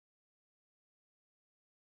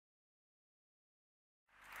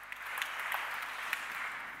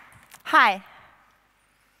Hi.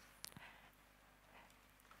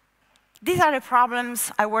 These are the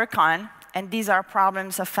problems I work on, and these are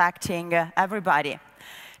problems affecting everybody.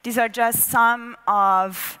 These are just some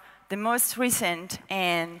of the most recent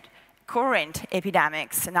and current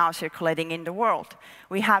epidemics now circulating in the world.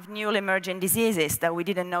 We have newly emerging diseases that we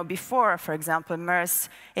didn't know before, for example, MERS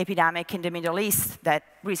epidemic in the Middle East that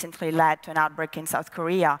recently led to an outbreak in South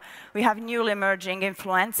Korea. We have newly emerging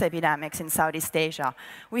influenza epidemics in Southeast Asia.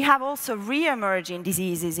 We have also re-emerging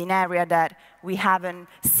diseases in areas that we haven't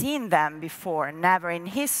seen them before, never in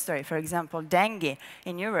history, for example, dengue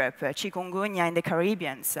in Europe, chikungunya in the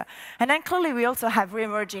Caribbean. And then clearly we also have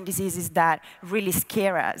re-emerging diseases that really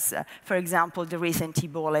scare us, for example, the recent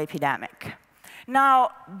Ebola epidemic. Now,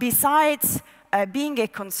 besides being a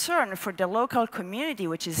concern for the local community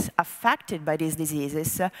which is affected by these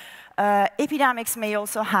diseases, epidemics may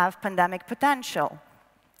also have pandemic potential.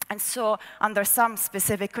 And so under some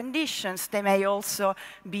specific conditions, they may also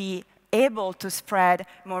be able to spread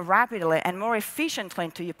more rapidly and more efficiently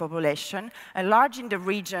into your population, enlarging the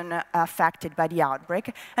region affected by the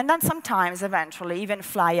outbreak, and then sometimes, eventually, even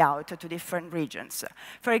fly out to different regions.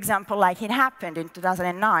 For example, like it happened in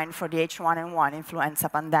 2009 for the H1N1 influenza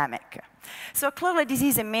pandemic. So clearly, this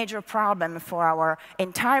is a major problem for our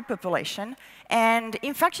entire population, and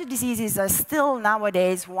infectious diseases are still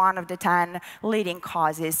nowadays one of the 10 leading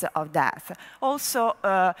causes of death, also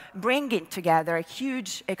bringing together a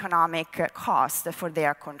huge economic cost for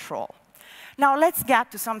their control. Now let's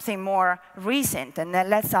get to something more recent, and then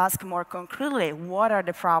let's ask more concretely, what are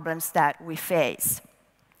the problems that we face?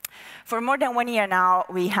 For more than 1 year now,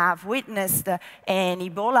 we have witnessed an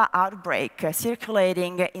Ebola outbreak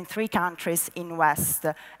circulating in 3 countries in West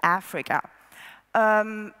Africa.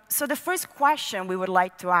 So the first question we would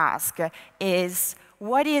like to ask is,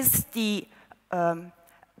 what is the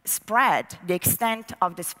spread, the extent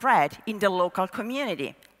of the spread in the local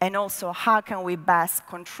community? And also, how can we best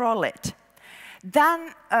control it?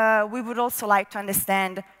 Then we would also like to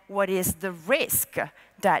understand what is the risk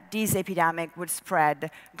that this epidemic would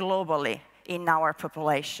spread globally in our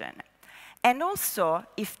population. And also,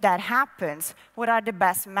 if that happens, what are the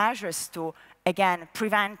best measures to, again,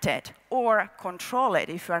 prevent it or control it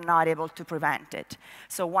if we are not able to prevent it?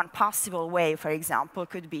 So one possible way, for example,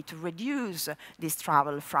 could be to reduce this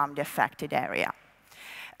travel from the affected area.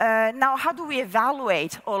 Now, how do we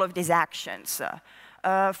evaluate all of these actions?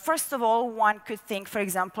 First of all, one could think, for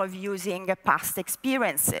example, of using past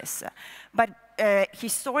experiences. But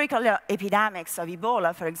historical epidemics of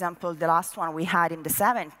Ebola, for example, the last one we had in the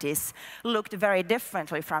 70s, looked very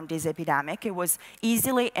differently from this epidemic. It was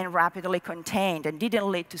easily and rapidly contained and didn't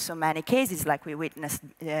lead to so many cases like we witnessed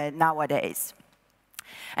nowadays.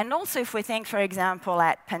 And also, if we think, for example,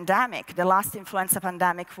 at pandemic, the last influenza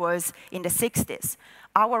pandemic was in the 60s.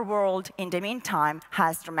 Our world, in the meantime,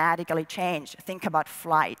 has dramatically changed. Think about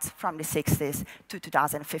flights from the 60s to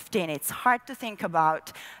 2015. It's hard to think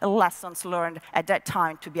about lessons learned at that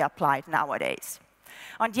time to be applied nowadays.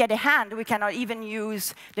 On the other hand, we cannot even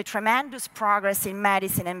use the tremendous progress in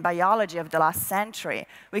medicine and biology of the last century.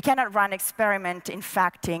 We cannot run experiments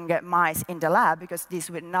infecting mice in the lab because this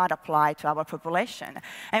would not apply to our population.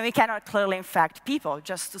 And we cannot clearly infect people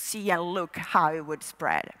just to see and look how it would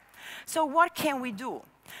spread. So what can we do?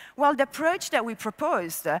 Well, the approach that we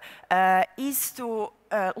proposed is to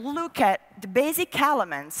look at the basic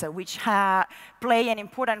elements which play an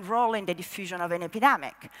important role in the diffusion of an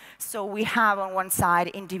epidemic. So we have, on one side,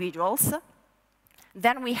 individuals.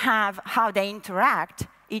 Then we have how they interact.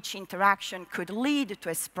 Each interaction could lead to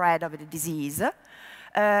a spread of the disease.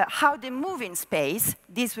 How they move in space.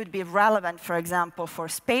 This would be relevant, for example, for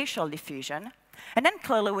spatial diffusion. And then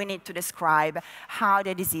clearly we need to describe how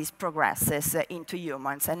the disease progresses into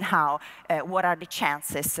humans and what are the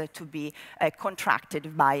chances to be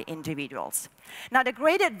contracted by individuals. Now, the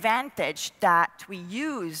great advantage that we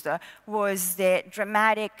used was the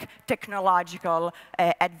dramatic technological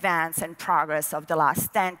advance and progress of the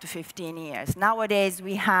last 10 to 15 years. Nowadays,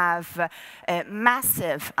 we have a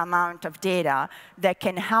massive amount of data that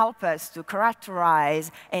can help us to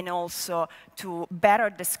characterize and also to better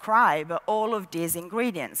describe all of these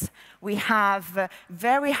ingredients. We have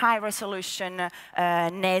very high-resolution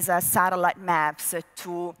NASA satellite maps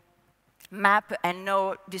to map and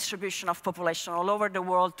know distribution of population all over the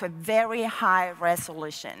world to a very high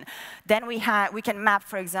resolution. Then we can map,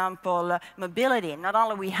 for example, mobility. Not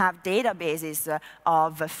only we have databases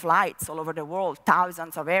of flights all over the world,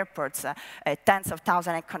 thousands of airports, tens of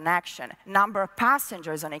thousands of connections, number of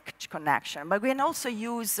passengers on each connection, but we can also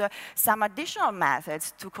use some additional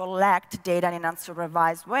methods to collect data in an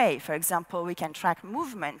unsupervised way. For example, we can track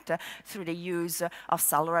movement through the use of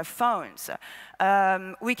cellular phones.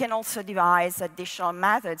 We can also devise additional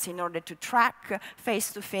methods in order to track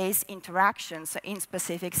face-to-face interactions in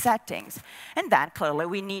specific settings. And then, clearly,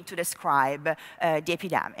 we need to describe the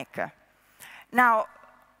epidemic. Now,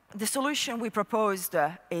 the solution we proposed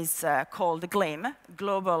is called GLEAM,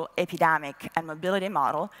 Global Epidemic and Mobility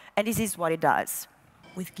Model, and this is what it does.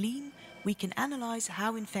 With GLEAM, we can analyze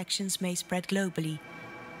how infections may spread globally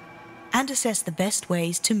and assess the best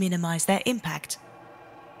ways to minimize their impact.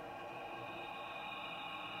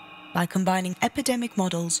 By combining epidemic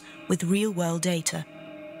models with real-world data.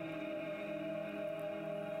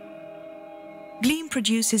 GLEAM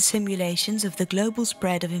produces simulations of the global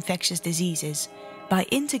spread of infectious diseases by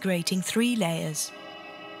integrating 3 layers.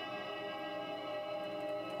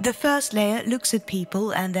 The first layer looks at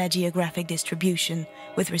people and their geographic distribution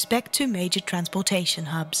with respect to major transportation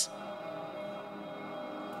hubs.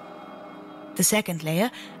 The second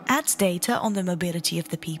layer adds data on the mobility of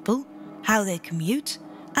the people, how they commute,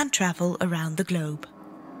 and travel around the globe.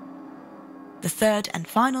 The third and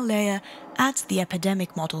final layer adds the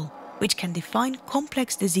epidemic model, which can define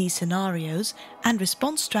complex disease scenarios and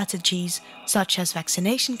response strategies such as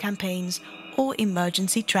vaccination campaigns or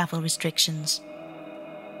emergency travel restrictions.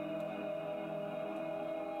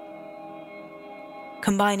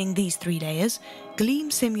 Combining these 3 layers, GLEAM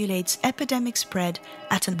simulates epidemic spread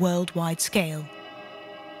at a worldwide scale.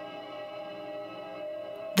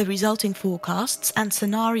 The resulting forecasts and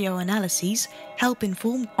scenario analyses help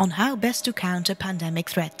inform on how best to counter pandemic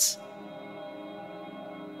threats.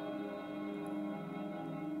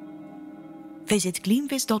 Visit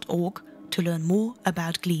gleamvis.org to learn more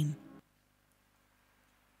about GLEAM.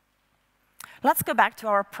 Let's go back to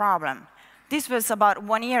our problem. This was about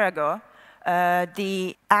 1 year ago.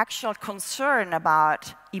 The actual concern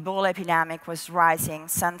about Ebola epidemic was rising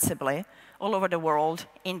sensibly all over the world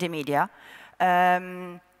in the media.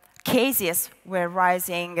 Cases were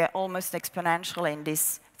rising almost exponentially in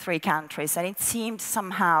these 3 countries, and it seemed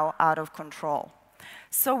somehow out of control.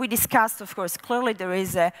 So we discussed, of course, clearly there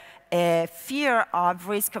is a fear of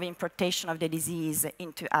risk of importation of the disease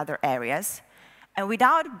into other areas. And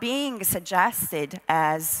without being suggested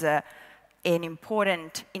as an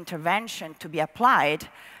important intervention to be applied,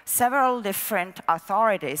 several different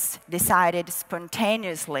authorities decided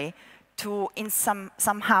spontaneously to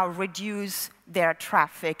somehow reduce their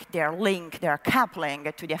traffic, their link, their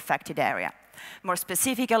coupling to the affected area. More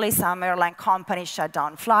specifically, some airline companies shut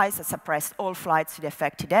down flights and suppressed all flights to the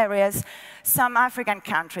affected areas. Some African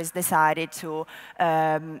countries decided to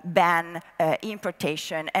ban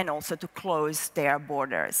importation and also to close their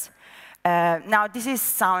borders. Now, this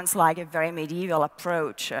sounds like a very medieval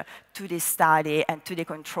approach to this study and to the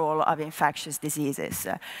control of infectious diseases,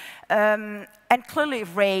 and clearly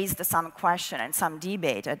raised some question and some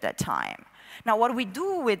debate at that time. Now, what we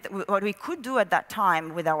could do at that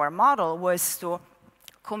time with our model was to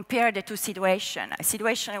compare the 2 situations, a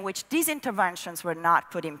situation in which these interventions were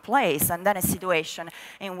not put in place, and then a situation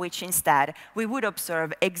in which instead we would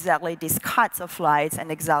observe exactly these cuts of flights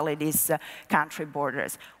and exactly these country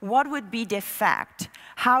borders. What would be the effect?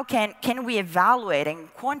 How can we evaluate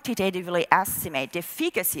and quantitatively estimate the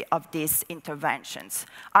efficacy of these interventions?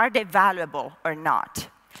 Are they valuable or not?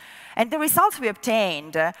 And the results we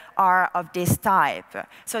obtained are of this type.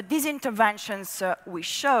 So these interventions we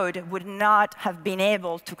showed would not have been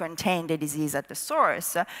able to contain the disease at the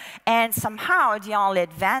source. And somehow the only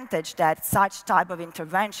advantage that such type of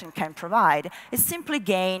intervention can provide is simply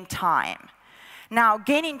gain time. Now,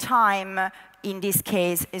 gaining time in this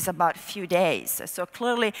case is about a few days. So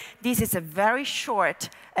clearly, this is a very short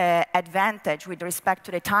advantage with respect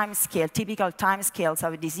to the time scale, typical time scales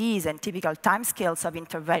of a disease and typical time scales of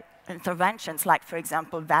interventions, like, for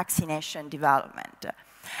example, vaccination development.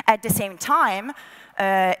 At the same time,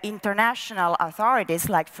 international authorities,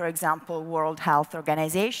 like, for example, World Health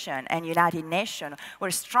Organization and United Nations,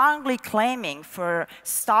 were strongly claiming for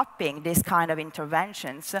stopping this kind of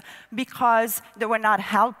interventions because they were not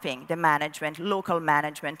helping the management, local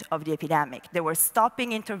management of the epidemic. They were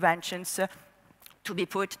stopping interventions to be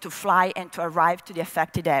put to fly and to arrive to the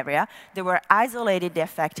affected area. They were isolating the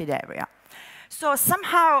affected area. So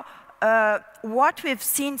somehow, what we've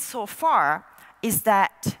seen so far is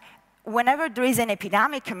that whenever there is an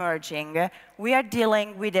epidemic emerging, we are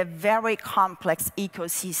dealing with a very complex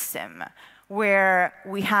ecosystem where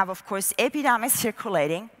we have, of course, epidemics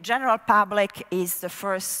circulating. General public is the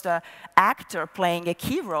first actor playing a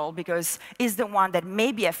key role because it's the one that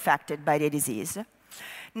may be affected by the disease.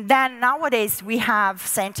 Then nowadays we have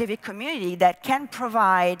scientific community that can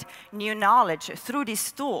provide new knowledge through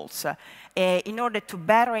these tools in order to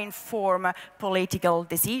better inform political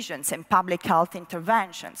decisions and public health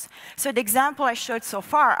interventions. So the example I showed so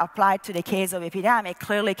far applied to the case of epidemic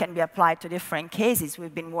clearly can be applied to different cases.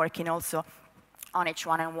 We've been working also on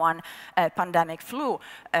H1N1 pandemic flu.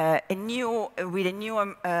 With a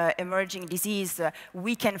new emerging disease,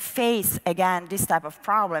 we can face, again, this type of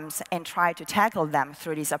problems and try to tackle them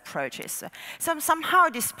through these approaches. So somehow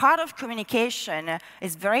this part of communication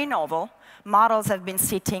is very novel. Models have been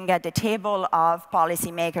sitting at the table of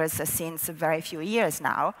policymakers since a very few years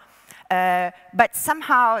now. But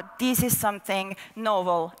somehow this is something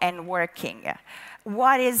novel and working.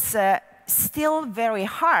 What is still very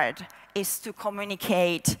hard is to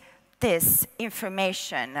communicate this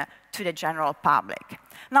information to the general public.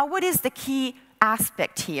 Now, what is the key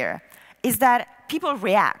aspect here? Is that people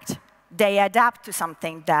react. They adapt to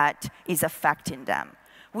something that is affecting them.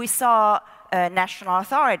 We saw national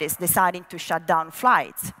authorities deciding to shut down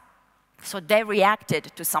flights. So they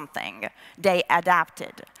reacted to something. They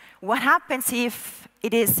adapted. What happens if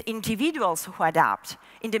it is individuals who adapt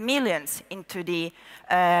in the millions into the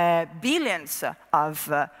billions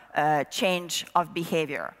of change of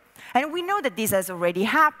behavior? And we know that this has already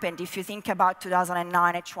happened. If you think about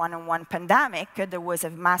 2009 H1N1 pandemic, there was a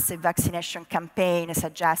massive vaccination campaign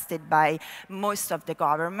suggested by most of the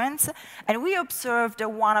governments. And we observed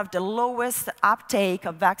one of the lowest uptake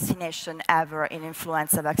of vaccination ever in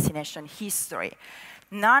influenza vaccination history.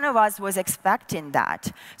 None of us was expecting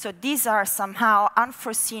that. So these are somehow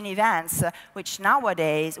unforeseen events, which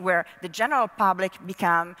nowadays, where the general public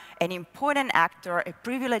become an important actor, a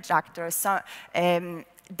privileged actor,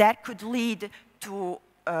 that could lead to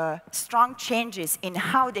strong changes in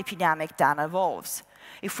how the epidemic then evolves.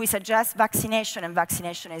 If we suggest vaccination and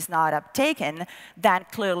vaccination is not uptaken, then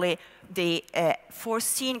clearly the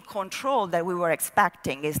foreseen control that we were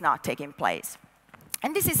expecting is not taking place.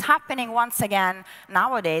 And this is happening once again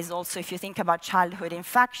nowadays also if you think about childhood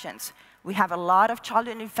infections. We have a lot of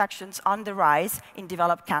childhood infections on the rise in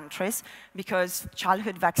developed countries because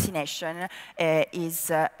childhood vaccination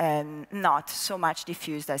is not so much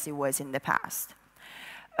diffused as it was in the past.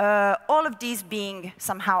 All of these being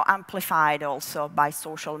somehow amplified also by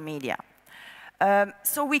social media.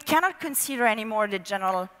 So we cannot consider anymore the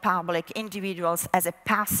general public, individuals, as a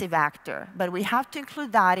passive actor, but we have to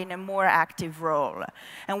include that in a more active role.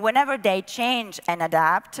 And whenever they change and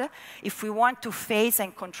adapt, if we want to face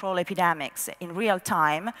and control epidemics in real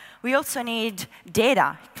time, we also need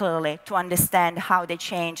data, clearly, to understand how they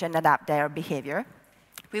change and adapt their behavior.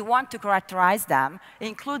 We want to characterize them,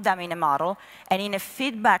 include them in a model, and in a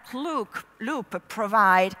feedback loop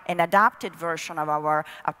provide an adapted version of our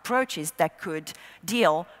approaches that could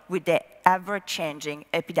deal with the ever-changing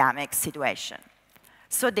epidemic situation.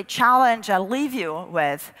 So the challenge I'll leave you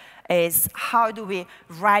with is how do we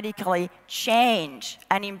radically change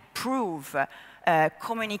and improve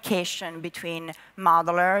communication between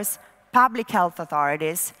modelers, public health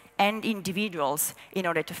authorities, and individuals in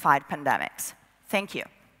order to fight pandemics. Thank you.